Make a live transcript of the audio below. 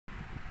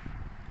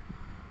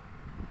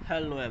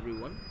Hello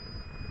everyone,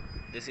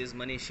 this is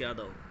Manish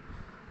Yadav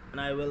and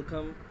I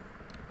welcome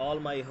all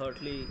my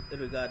heartily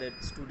regarded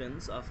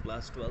students of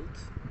class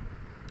 12th.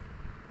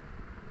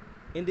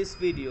 In this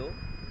video,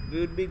 we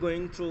would be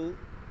going through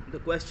the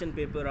question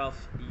paper of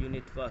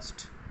Unit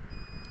 1st.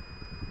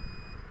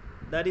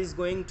 That is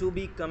going to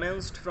be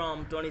commenced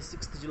from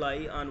 26th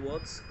July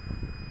onwards.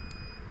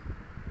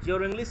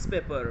 Your English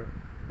paper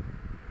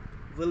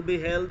will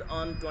be held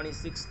on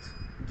 26th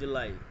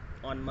July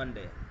on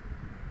Monday.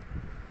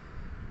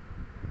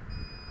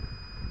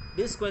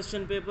 This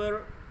question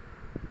paper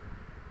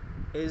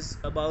is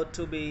about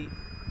to be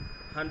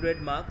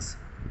 100 marks,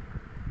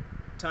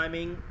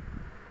 timing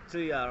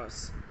 3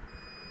 hours.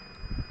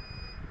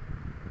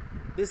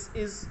 This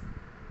is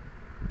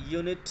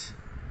unit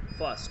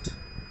first.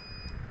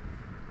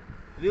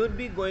 We would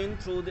be going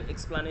through the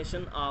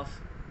explanation of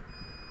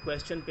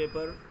question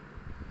paper,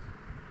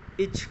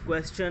 each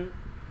question,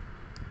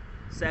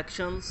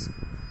 sections,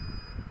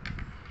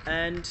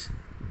 and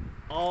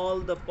all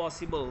the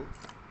possible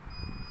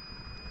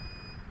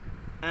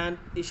and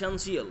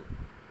essential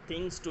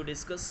things to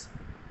discuss.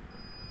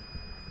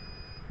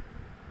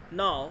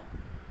 Now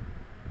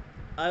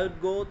I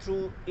would go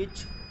through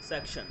each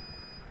section.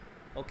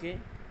 Okay,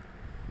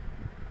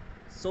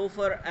 so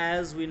far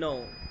as we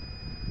know,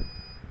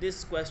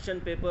 this question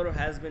paper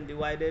has been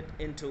divided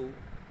into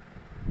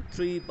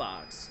three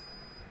parts: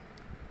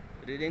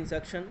 reading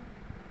section,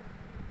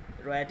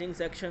 writing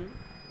section,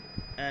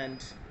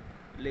 and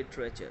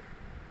literature.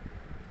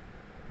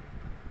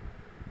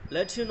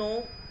 Let you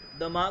know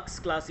the marks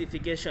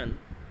classification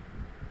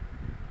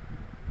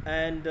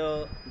and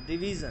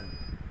division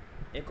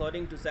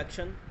according to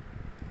section.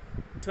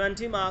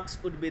 20 marks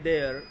would be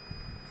there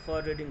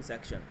for reading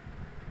section.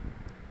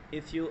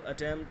 If you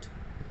attempt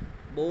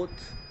both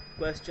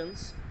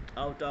questions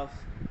out of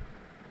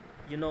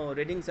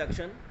reading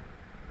section,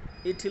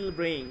 it will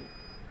bring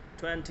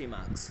 20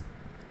 marks.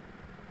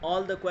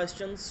 All the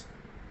questions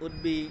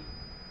would be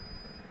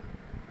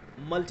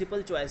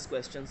multiple choice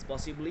questions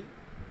possibly.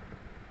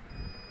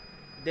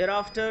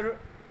 Thereafter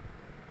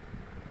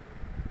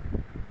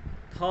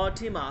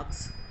 30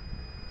 marks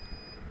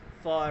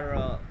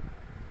for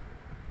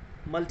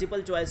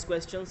multiple choice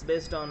questions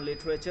based on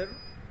literature.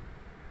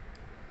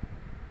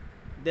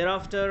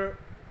 Thereafter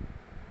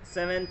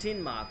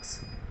 17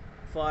 marks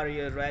for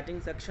your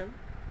writing section,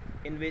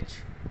 in which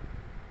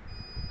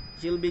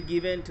you'll be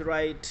given to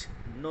write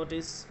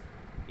notice,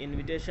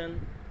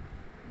 invitation,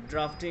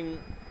 drafting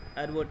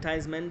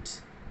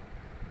advertisement,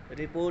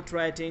 report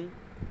writing,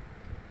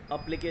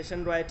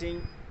 application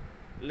writing,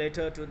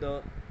 letter to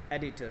the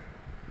editor.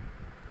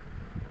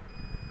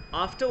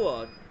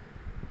 Afterward,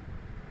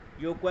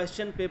 your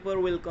question paper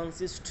will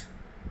consist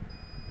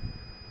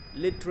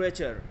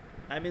literature.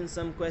 I mean,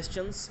 some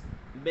questions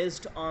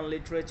based on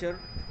literature.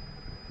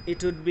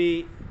 It would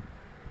be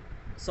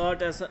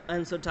short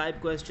answer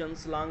type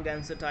questions, long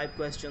answer type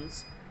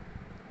questions,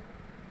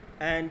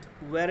 and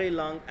very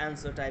long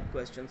answer type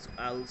questions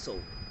also.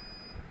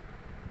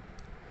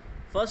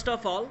 First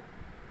of all,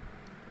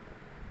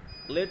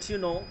 let you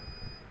know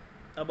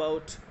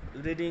about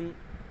reading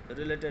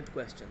related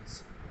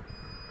questions.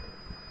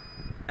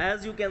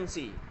 As you can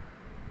see,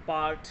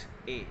 part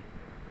A.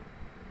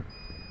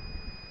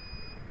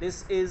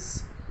 This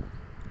is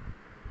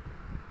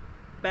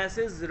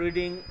passage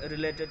reading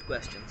related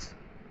questions.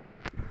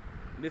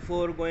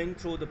 Before going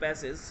through the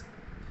passage,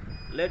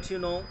 let you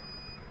know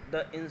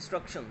the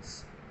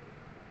instructions.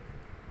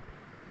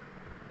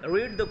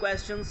 Read the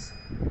questions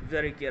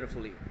very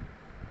carefully.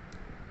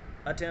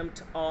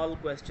 Attempt all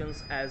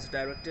questions as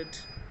directed.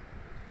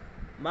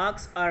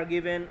 Marks are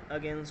given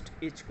against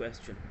each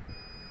question.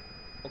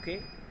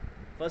 Okay,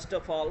 first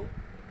of all,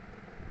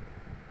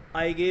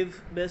 I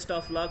give best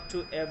of luck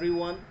to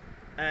everyone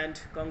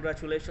and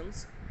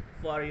congratulations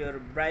for your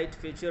bright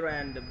future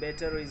and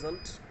better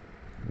result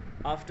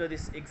after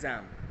this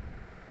exam.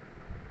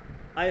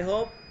 I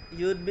hope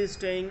you'd be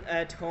staying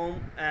at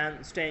home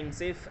and staying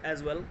safe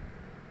as well.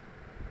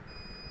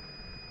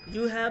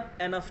 You have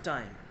enough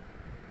time.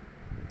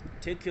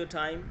 Take your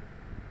time,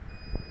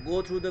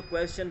 go through the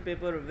question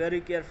paper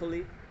very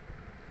carefully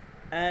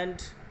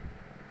and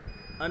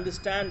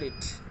understand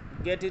it,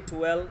 get it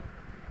well.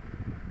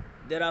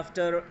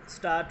 Thereafter,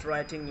 start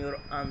writing your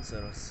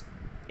answers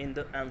in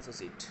the answer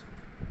sheet.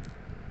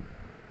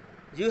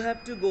 You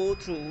have to go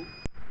through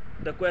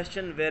the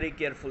question very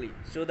carefully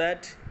so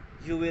that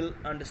you will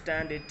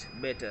understand it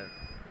better.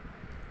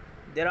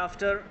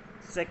 Thereafter,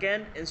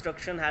 second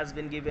instruction has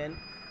been given: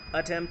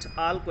 attempt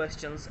all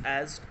questions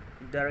as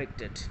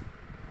directed.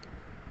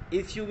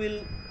 If you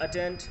will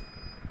attend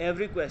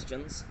every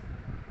questions,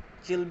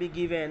 you'll be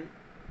given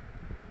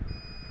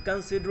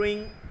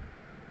considering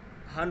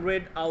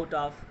 100 out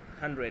of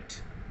 100.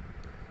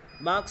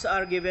 Marks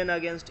are given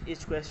against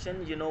each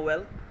question, you know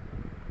well.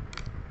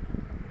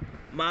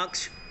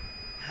 Marks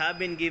have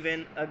been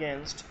given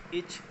against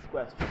each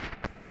question.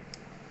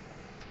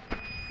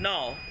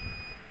 Now,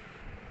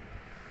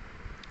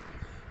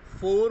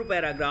 4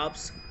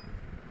 paragraphs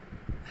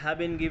have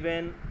been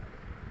given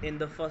in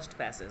the first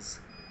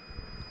passage.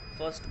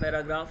 first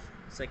paragraph,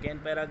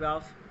 second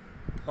paragraph,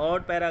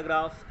 third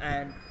paragraph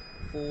and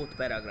fourth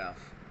paragraph.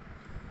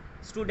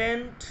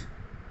 Student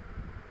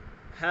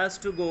has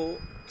to go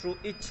through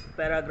each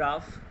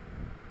paragraph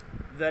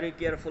very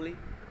carefully,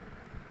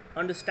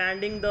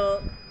 understanding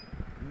the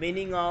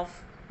meaning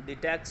of the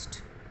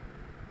text,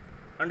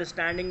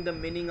 understanding the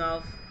meaning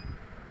of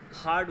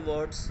hard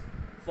words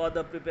for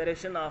the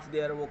preparation of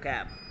their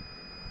vocab.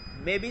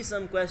 Maybe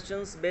some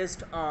questions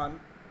based on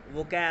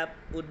vocab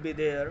would be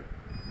there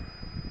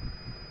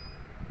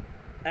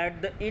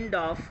at the end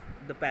of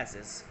the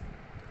passage.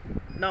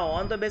 Now,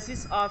 on the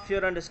basis of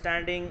your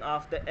understanding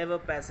of the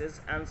above passage,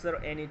 answer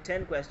any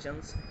 10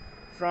 questions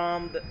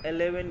from the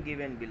 11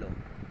 given below.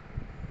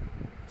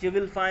 You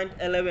will find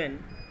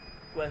 11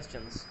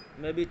 questions,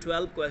 maybe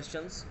 12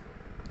 questions.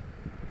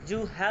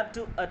 You have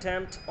to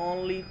attempt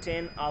only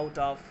 10 out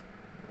of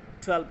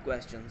 12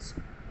 questions.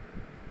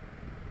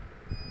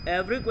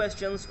 Every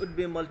questions would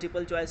be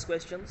multiple choice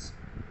questions.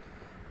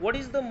 What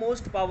is the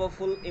most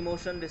powerful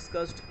emotion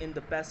discussed in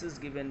the passage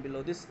given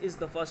below? This is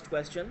the first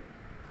question.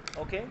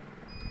 Okay.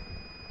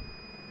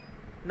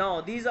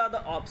 Now these are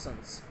the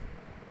options.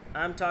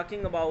 I am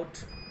talking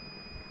about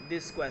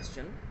this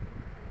question.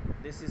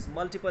 This is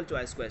multiple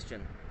choice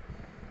question.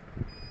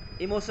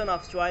 Emotion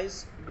of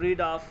choice, greed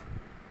of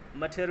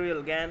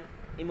material gain,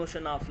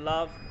 emotion of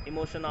love,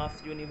 emotion of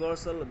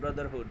universal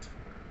brotherhood.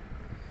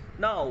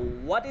 Now,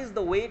 what is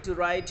the way to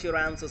write your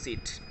answer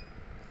sheet?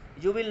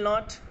 You will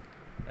not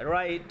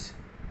write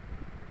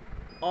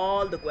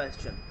all the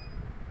question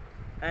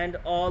and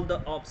all the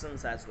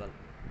options as well.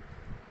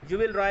 You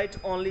will write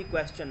only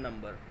question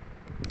number.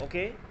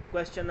 Okay,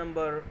 question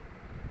number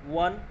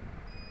 1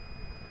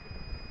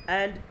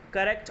 and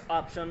correct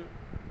option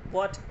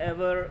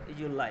whatever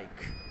you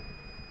like.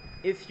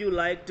 If you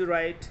like to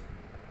write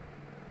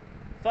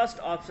first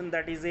option,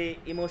 that is a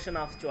emotion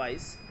of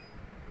choice,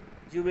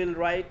 you will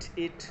write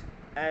it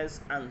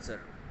as answer.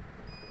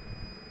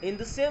 In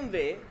the same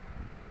way,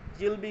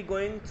 you'll be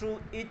going through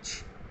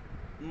each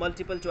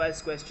multiple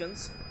choice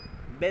questions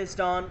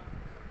based on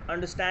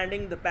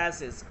understanding the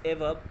passage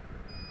above,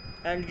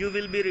 and you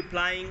will be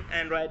replying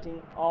and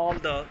writing all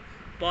the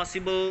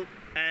possible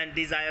and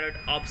desired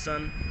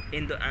option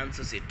in the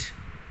answer sheet.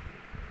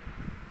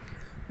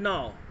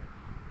 Now,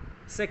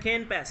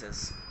 second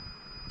passage.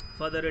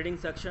 For the reading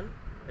section,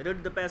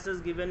 read the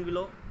passage given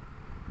below.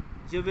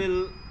 You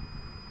will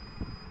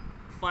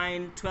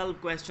find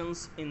 12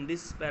 questions in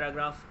this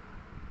paragraph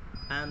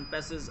and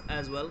passage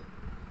as well,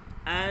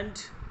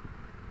 and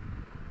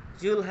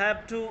you'll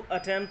have to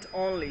attempt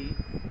only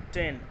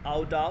 10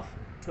 out of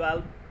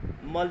 12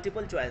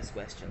 multiple choice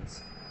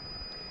questions.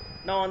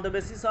 Now, on the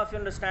basis of your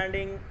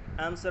understanding,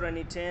 answer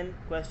any 10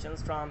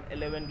 questions from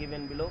 11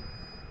 given below.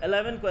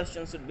 11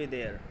 questions should be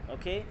there.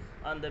 Okay,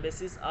 on the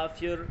basis of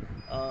your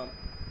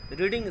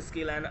reading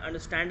skill and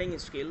understanding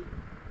skill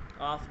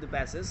of the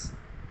passage,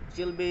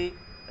 you'll be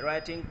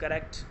writing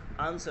correct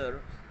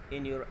answer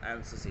in your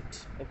answer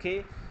sheet.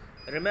 Okay,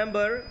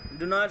 remember,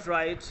 do not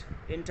write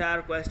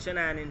entire question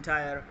and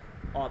entire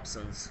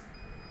options.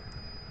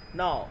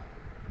 Now,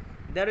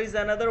 there is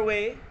another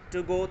way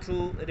to go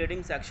through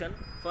reading section.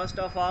 First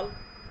of all,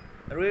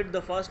 read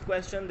the first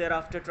question,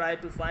 thereafter try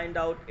to find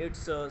out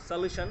its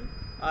solution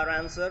or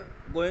answer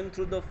going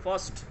through the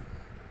first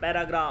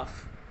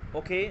paragraph,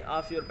 okay,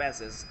 of your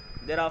passage.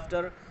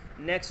 Thereafter,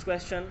 next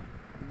question,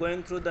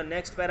 going through the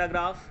next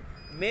paragraph.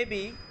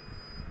 Maybe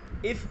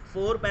if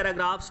 4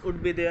 paragraphs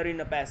would be there in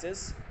a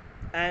passage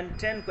and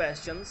 10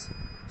 questions,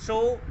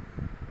 so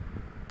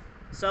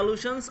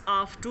solutions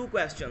of 2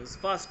 questions,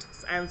 first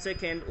and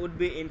second, would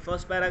be in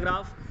first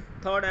paragraph,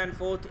 third and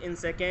fourth in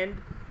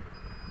second,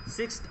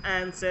 sixth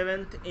and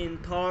seventh in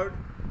third,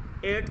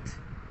 eighth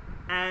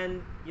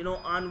and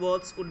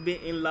onwards would be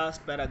in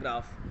last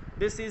paragraph.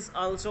 This is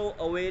also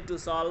a way to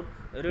solve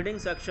reading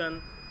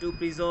section to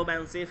preserve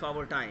and save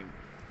our time.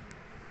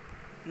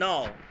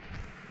 Now,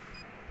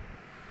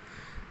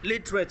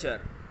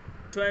 literature,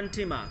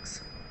 20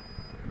 marks.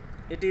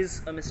 It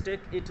is a mistake,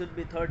 it would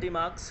be 30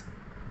 marks.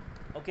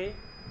 Okay,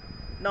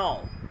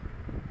 now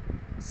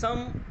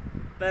some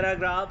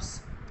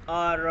paragraphs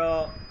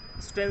or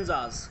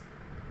stanzas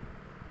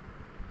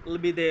will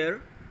be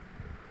there,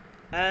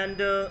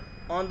 and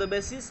on the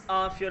basis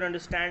of your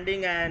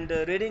understanding and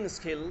reading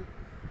skill,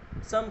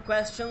 some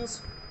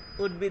questions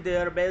would be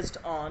there based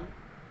on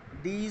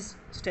these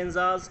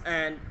stanzas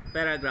and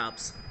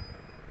paragraphs.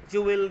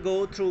 You will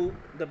go through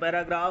the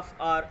paragraph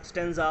or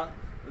stanza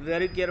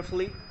very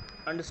carefully,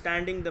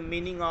 understanding the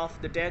meaning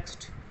of the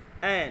text,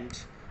 and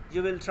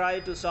you will try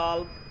to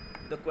solve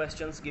the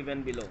questions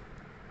given below.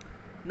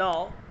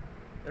 Now,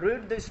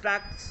 read the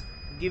extracts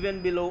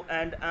given below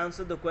and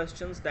answer the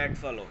questions that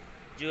follow.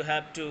 You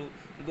have to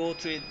go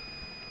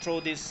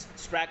through this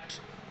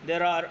extract.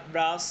 There are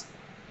brass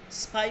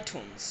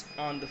spittoons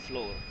on the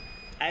floor.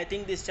 I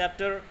think this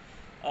chapter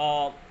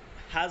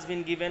has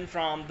been given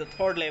from the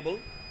third level.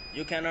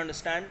 You can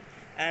understand,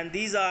 and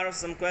these are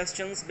some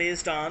questions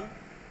based on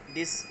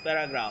this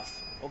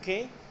paragraph.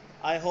 Okay,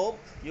 I hope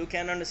you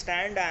can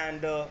understand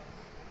and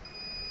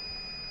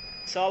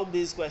solve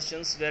these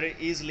questions very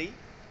easily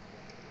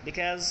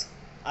because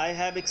I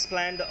have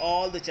explained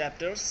all the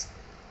chapters.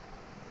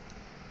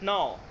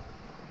 Now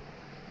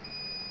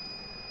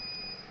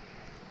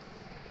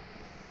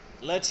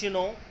let you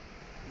know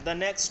the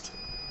next.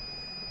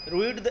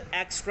 Read the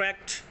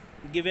extract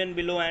given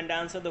below and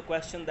answer the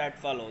question that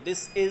follow.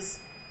 This is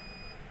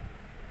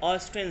a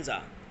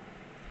stanza.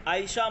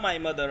 Aisha, my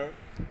mother,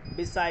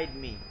 beside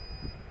me.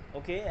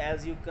 Okay,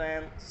 as you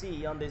can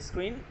see on the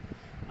screen,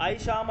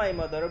 Aisha, my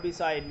mother,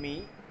 beside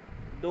me,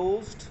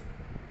 dozed,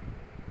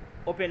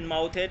 open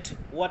mouthed,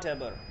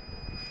 whatever.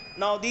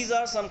 Now these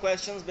are some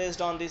questions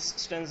based on this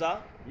stanza.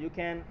 You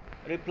can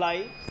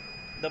reply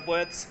the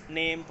poet's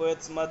name,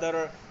 poet's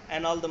mother,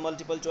 and all the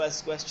multiple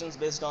choice questions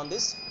based on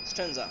this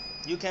stanza.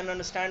 You can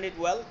understand it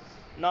well.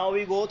 Now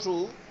we go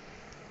through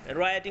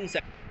writing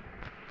section.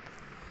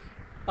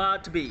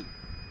 Part B,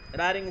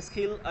 writing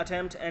skill.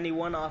 Attempt any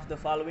one of the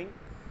following.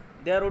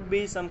 There would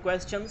be some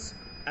questions,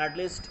 at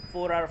least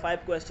 4 or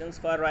 5 questions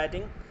for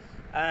writing,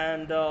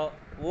 and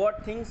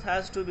what things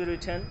has to be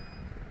written,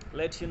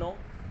 let you know.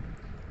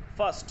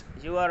 First,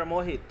 you are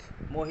Mohit,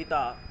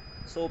 Mohita,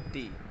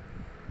 Sopti,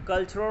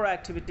 cultural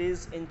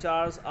activities in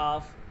charge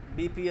of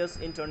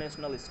BPS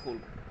International School.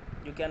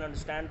 You can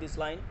understand this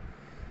line.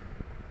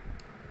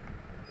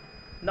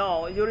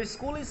 Now your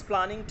school is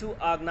planning to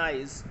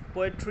organize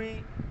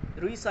poetry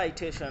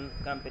recitation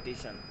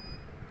competition,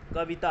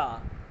 कविता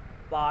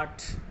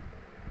पाठ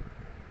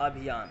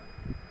अभियान,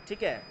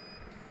 ठीक है,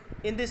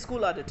 in the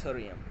school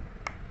auditorium.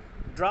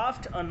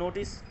 Draft a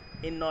notice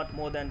in not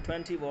more than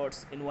 20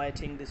 words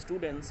inviting the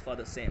students for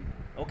the same.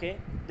 Okay,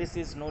 this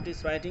is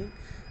notice writing,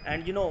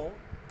 and you know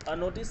a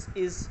notice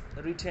is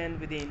written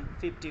within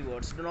 50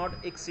 words. Do not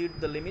exceed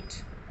the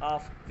limit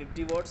of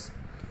 50 words,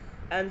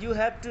 and you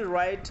have to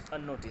write a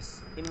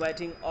notice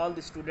inviting all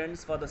the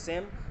students for the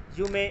same.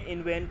 You may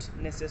invent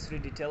necessary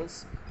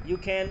details. You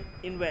can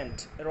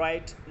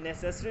write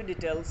necessary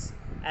details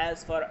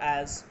as far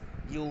as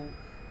you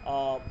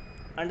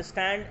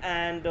understand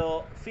and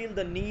feel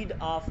the need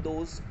of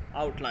those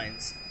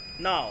outlines.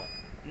 Now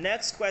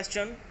next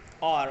question.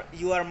 Or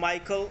you are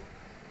Michael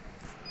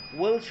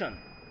Wilson,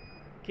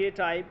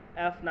 K-type,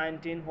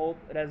 F19 Hope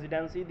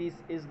Residency. This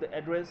is the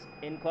address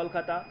in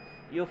Kolkata.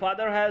 Your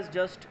father has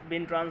just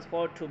been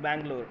transferred to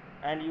Bangalore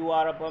and you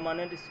are a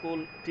permanent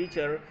school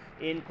teacher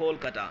in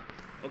Kolkata.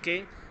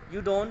 Okay,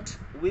 you don't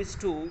wish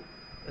to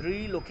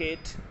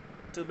relocate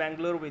to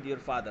Bangalore with your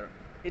father.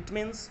 It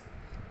means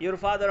your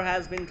father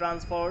has been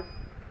transferred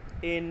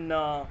in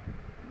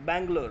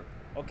Bangalore,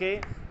 okay,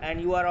 and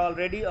you are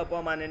already a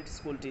permanent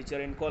school teacher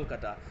in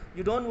Kolkata.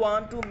 You don't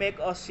want to make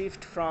a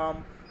shift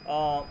from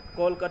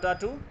Kolkata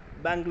to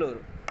Bangalore.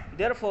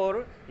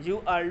 Therefore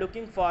you are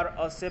looking for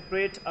a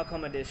separate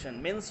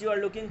accommodation, means you are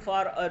looking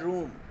for a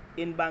room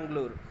in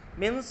Bangalore.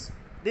 Means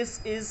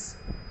this is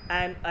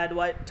an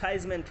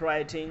advertisement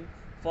writing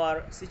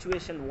for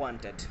situation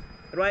wanted.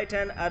 Write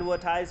an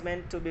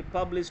advertisement to be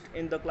published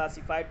in the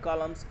classified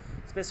columns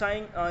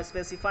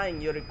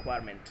specifying your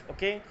requirement.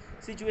 Okay,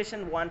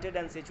 situation wanted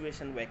and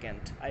situation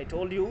vacant. I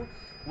told you,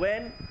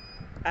 when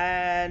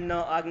an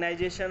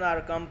organization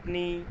or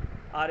company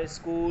or a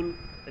school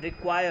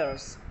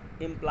requires,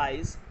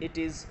 implies it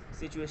is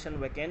situation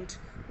vacant.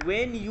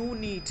 When you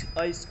need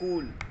a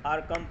school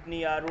or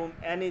company or room,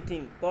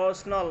 anything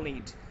personal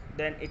need,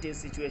 then it is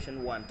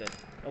situation wanted.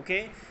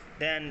 Okay,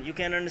 then you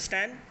can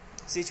understand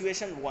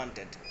situation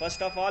wanted.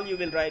 First of all you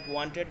will write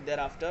wanted,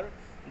 thereafter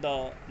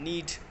the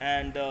need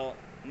and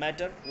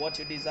matter, what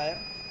you desire.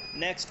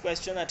 Next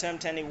question.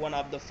 Attempt any one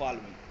of the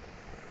following.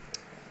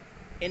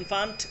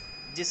 Infant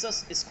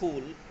Jesus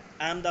School,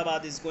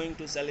 Ahmedabad is going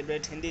to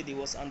celebrate Hindi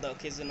Divas on the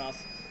occasion of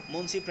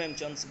Munshi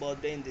Premchand's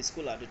birthday in the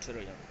school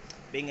auditorium.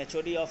 Being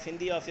HOD of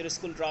Hindi of your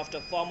school, draft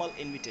a formal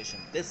invitation.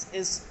 This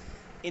is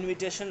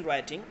invitation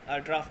writing,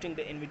 drafting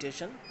the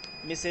invitation.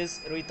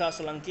 Mrs. Rita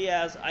Solanki,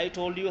 as I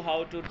told you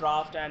how to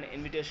draft an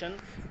invitation,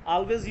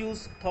 always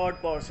use third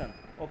person,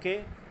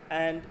 okay,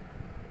 and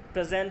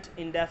present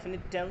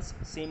indefinite tense,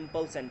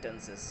 simple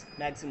sentences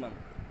maximum.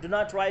 Do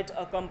not write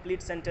a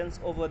complete sentence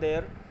over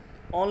there.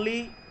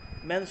 Only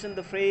mention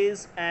the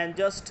phrase, and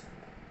just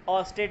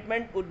a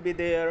statement would be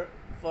there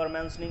for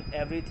mentioning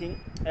everything.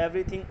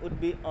 Everything would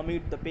be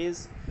amid the page.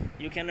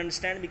 You can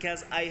understand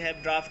because I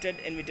have drafted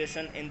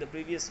invitation in the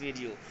previous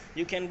video.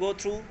 You can go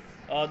through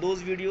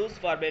those videos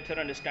for better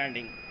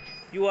understanding.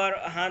 You are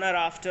Hannah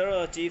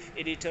Rafter, chief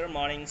editor,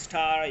 Morning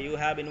Star. You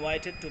have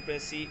invited to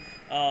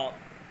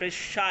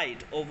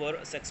preside over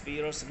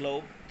Shakespeare's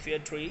Globe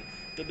Theatre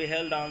to be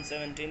held on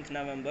 17th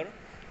November.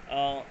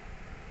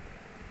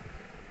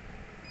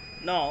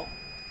 Now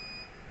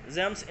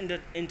Gems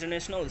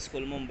International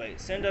School, Mumbai.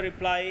 Send a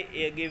reply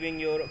giving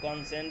your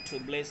consent to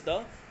bless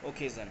the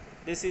occasion.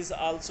 This is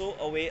also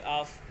a way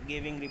of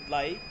giving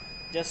reply,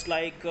 just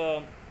like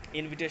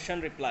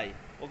invitation reply.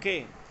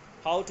 Okay,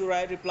 how to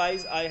write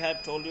replies I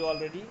have told you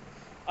already.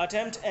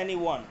 Attempt any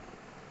one.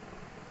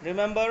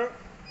 Remember,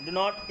 do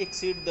not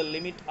exceed the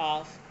limit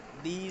of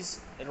these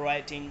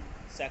writing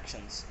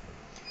sections.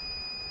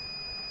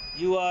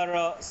 You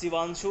are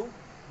Sivanshu,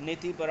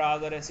 Niti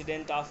Parag, a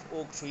resident of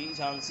Oak Tree,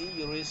 Jhansi,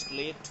 you reached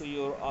late to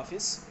your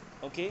office.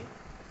 Okay,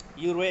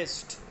 you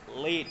reached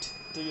late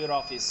to your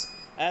office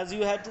as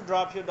you had to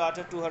drop your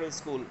daughter to her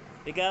school,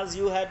 because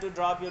you had to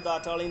drop your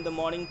daughter in the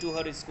morning to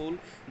her school.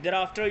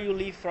 Thereafter you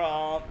leave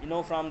from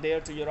from there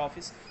to your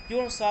office. You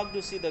are shocked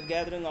to see the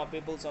gathering of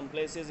people some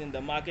places in the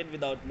market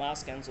without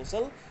mask and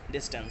social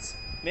distance.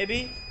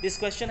 Maybe this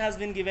question has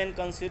been given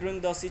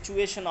considering the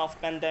situation of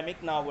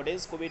pandemic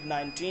nowadays,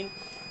 COVID-19,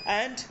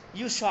 and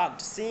you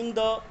shocked seeing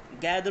the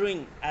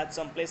gathering at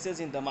some places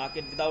in the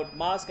market without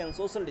mask and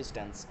social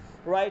distance.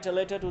 Write a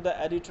letter to the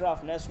editor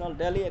of National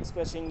Daily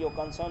expressing your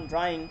concern,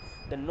 drawing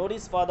the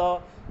notice for the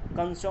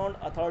concerned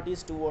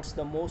authorities towards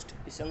the most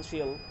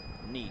essential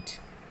need.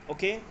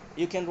 Okay,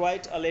 you can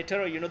write a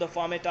letter, the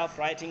format of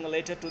writing a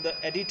letter to the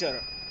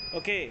editor.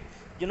 Okay,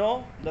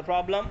 the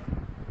problem,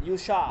 you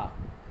saw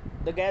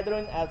the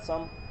gathering at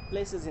some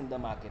places in the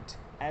market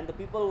and the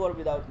people were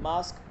without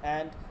mask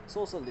and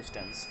social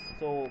distance.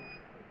 So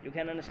you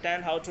can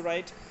understand how to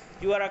write.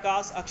 You are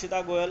Akash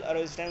Akshita Goyal, a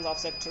resident of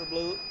Sector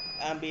Blue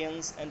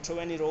Ambience and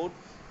Triveni Road,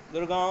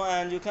 Gurgaon,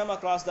 and you come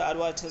across the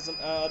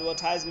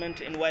advertisement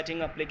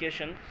inviting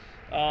application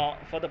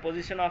for the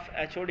position of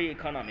HOD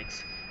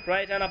Economics.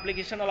 Write an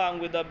application along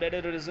with the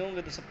updated resume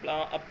with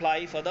the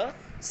apply for the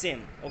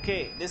same.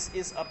 Okay, this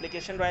is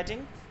application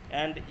writing,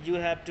 and you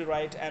have to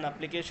write an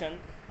application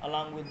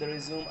along with the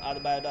resume or the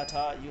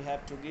biodata you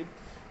have to give,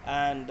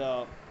 and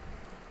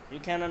you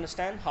can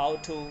understand how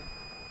to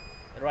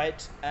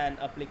write an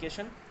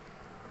application.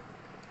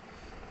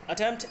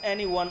 Attempt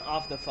any one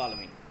of the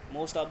following.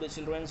 Most of the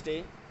children's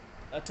day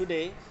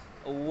today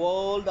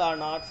world are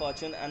not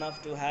fortunate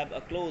enough to have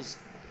a close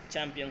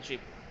championship.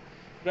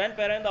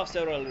 Grandparent of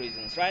several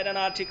reasons. Write an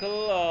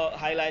article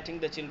highlighting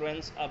the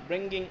children's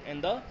upbringing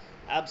in the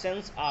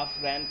absence of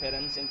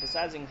grandparents,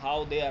 emphasizing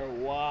how they are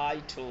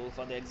vital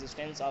for the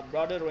existence of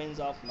broader range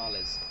of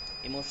knowledge,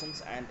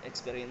 emotions, and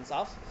experience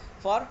of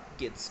for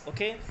kids.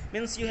 Okay,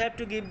 means you have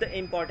to give the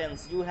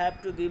importance. You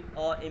have to give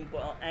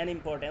an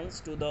importance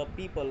to the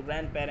people,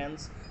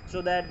 grandparents,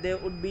 so that they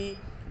would be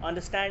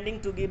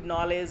understanding to give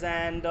knowledge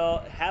and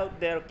help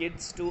their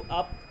kids to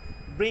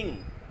upbring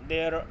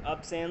their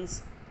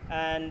absence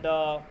and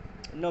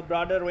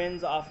broader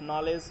range of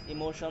knowledge,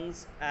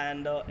 emotions,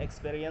 and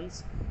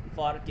experience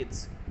for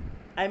kids.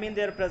 I mean,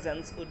 their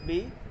presence would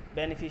be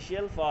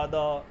beneficial for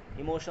the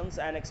emotions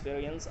and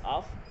experience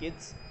of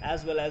kids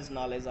as well as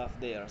knowledge of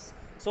theirs.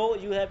 So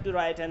you have to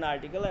write an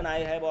article, and I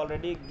have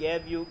already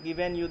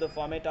given you the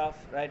format of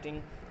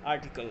writing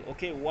article.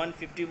 Okay,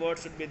 150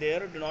 words should be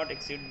there. Do not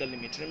exceed the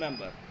limit.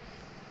 Remember,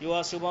 you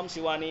are Shubham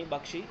Shivani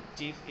Bakshi,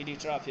 Chief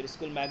Editor of your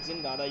school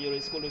magazine. Gada, your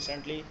school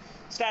recently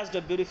staged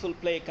a beautiful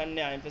play,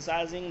 Kanya,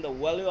 emphasizing the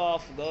value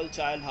of girl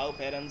child, how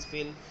parents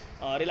feel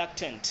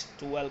reluctant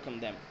to welcome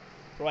them.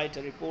 Write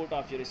a report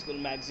of your school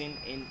magazine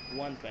in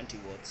 120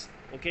 words.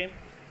 Okay,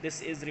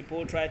 this is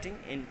report writing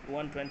in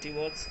 120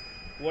 words.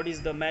 What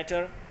is the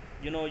matter?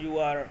 You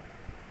are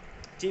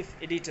Chief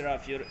Editor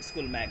of your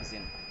school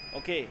magazine.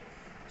 Okay,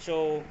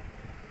 so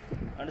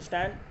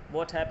understand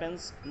what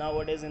happens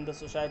nowadays in the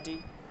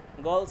society.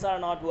 Girls are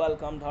not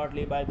welcomed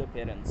hardly by the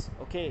parents.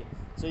 Okay,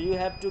 so you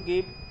have to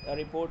give a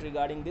report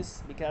regarding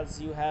this,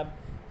 because you have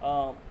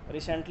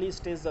recently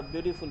staged a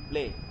beautiful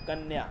play,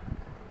 Kanya.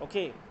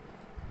 Okay,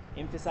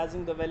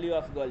 emphasizing the value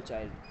of girl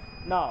child.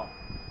 Now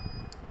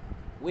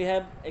we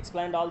have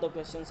explained all the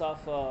questions of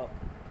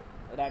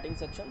writing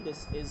section.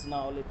 This is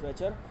now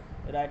literature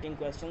writing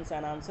questions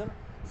and answer.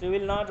 So you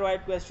will not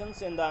write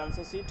questions in the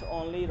answer sheet,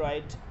 only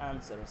write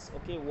answers.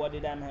 Okay, what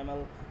did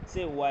Hamel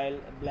say while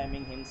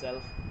blaming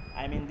himself?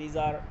 I mean, these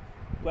are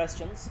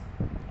questions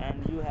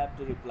and you have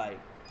to reply.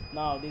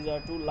 Now these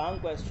are two long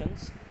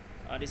questions.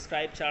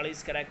 Describe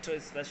Charlie's character,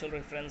 special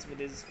reference with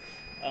his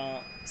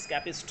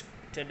escapist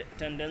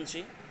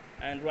tendency,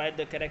 and write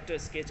the character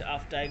sketch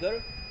of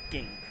Tiger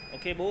King.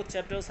 Okay, both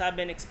chapters have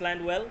been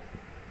explained well,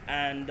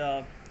 and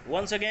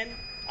once again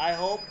I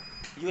hope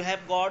you have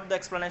got the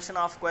explanation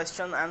of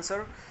question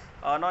answer,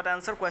 not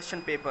answer,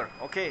 question paper.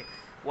 Okay,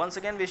 once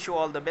again wish you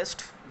all the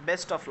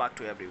best of luck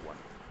to everyone.